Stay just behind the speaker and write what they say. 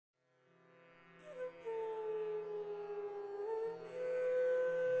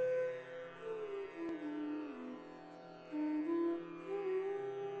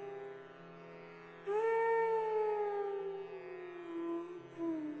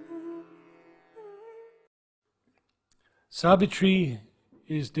Savitri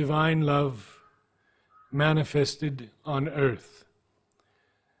is divine love manifested on earth.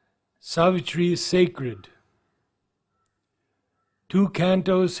 Savitri is sacred. 2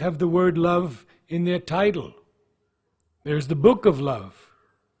 cantos have the word love in their title. There's the Book of Love,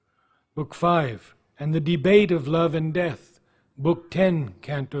 Book 5, and the Debate of Love and Death, Book 10,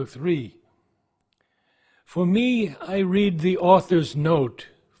 Canto 3. For me, I read the author's note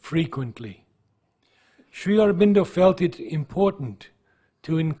frequently. Sri Aurobindo felt it important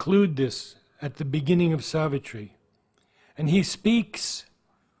to include this at the beginning of Savitri, and he speaks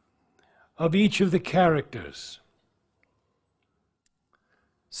of each of the characters.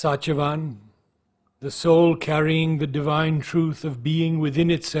 Satyavan, the soul carrying the divine truth of being within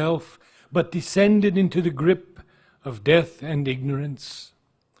itself, but descended into the grip of death and ignorance.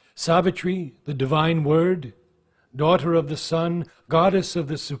 Savitri, the divine word, daughter of the sun, goddess of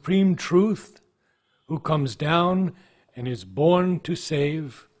the supreme truth, who comes down and is born to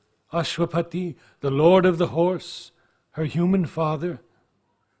save. Ashwapati, the lord of the horse, her human father,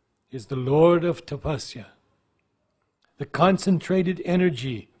 is the lord of tapasya, the concentrated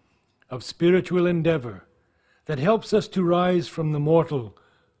energy of spiritual endeavor that helps us to rise from the mortal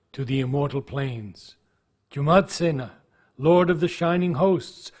to the immortal planes. Jumatsena, lord of the shining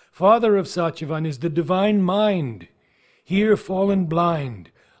hosts, father of Satyavan, is the divine mind, here fallen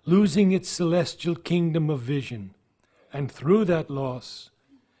blind, losing its celestial kingdom of vision, and through that loss,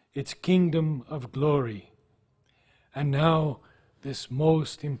 its kingdom of glory. And now, this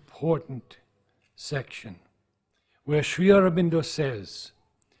most important section, where Sri Aurobindo says,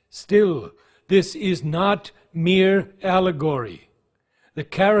 still, this is not mere allegory. The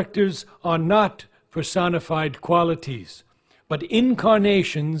characters are not personified qualities, but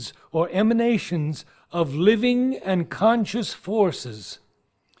incarnations or emanations of living and conscious forces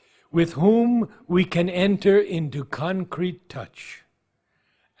with whom we can enter into concrete touch.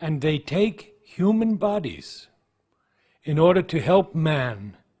 And they take human bodies in order to help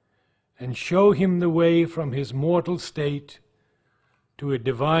man and show him the way from his mortal state to a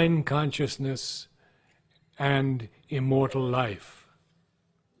divine consciousness and immortal life.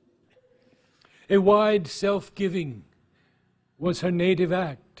 A wide self-giving was her native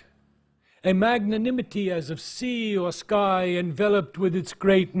act. A magnanimity as of sea or sky enveloped with its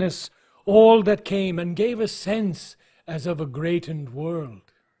greatness all that came and gave a sense as of a greatened world.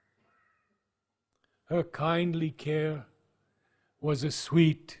 Her kindly care was a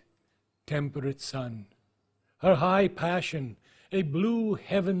sweet, temperate sun. Her high passion, a blue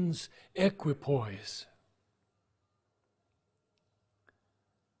heaven's equipoise.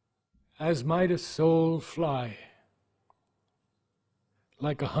 As might a soul fly,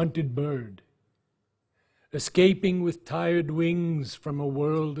 like a hunted bird, escaping with tired wings from a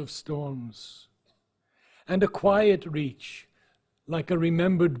world of storms, and a quiet reach, like a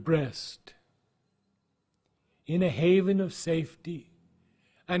remembered breast, in a haven of safety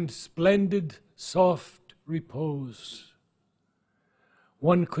and splendid, soft repose.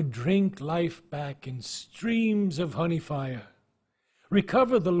 One could drink life back in streams of honey fire,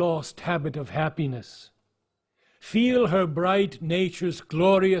 recover the lost habit of happiness, feel her bright nature's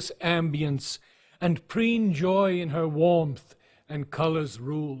glorious ambience, and preen joy in her warmth and color's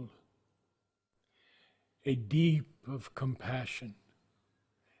rule. A deep of compassion,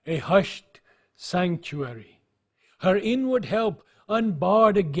 a hushed sanctuary, her inward help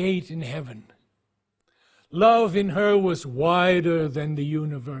unbarred a gate in heaven. Love in her was wider than the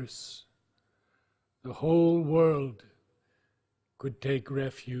universe. The whole world could take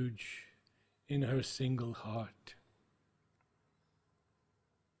refuge in her single heart.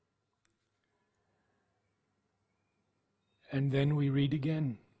 And then we read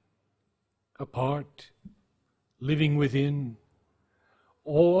again. Apart, living within,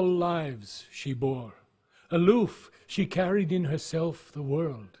 all lives she bore. Aloof, she carried in herself the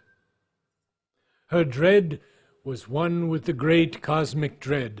world. Her dread was one with the great cosmic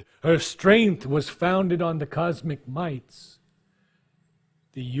dread. Her strength was founded on the cosmic mights.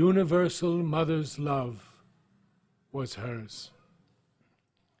 The universal mother's love was hers.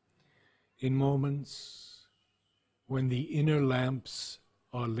 In moments when the inner lamps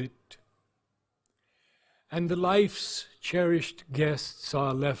are lit, and the life's cherished guests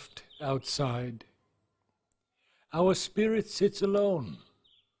are left outside, our spirit sits alone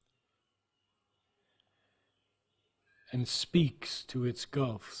and speaks to its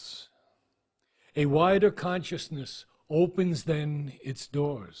gulfs. A wider consciousness opens then its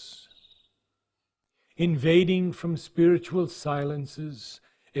doors. Invading from spiritual silences,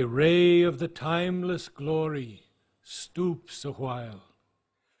 a ray of the timeless glory stoops a while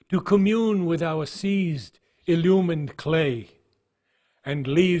to commune with our seized illumined clay, and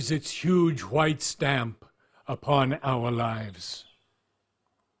leaves its huge white stamp upon our lives.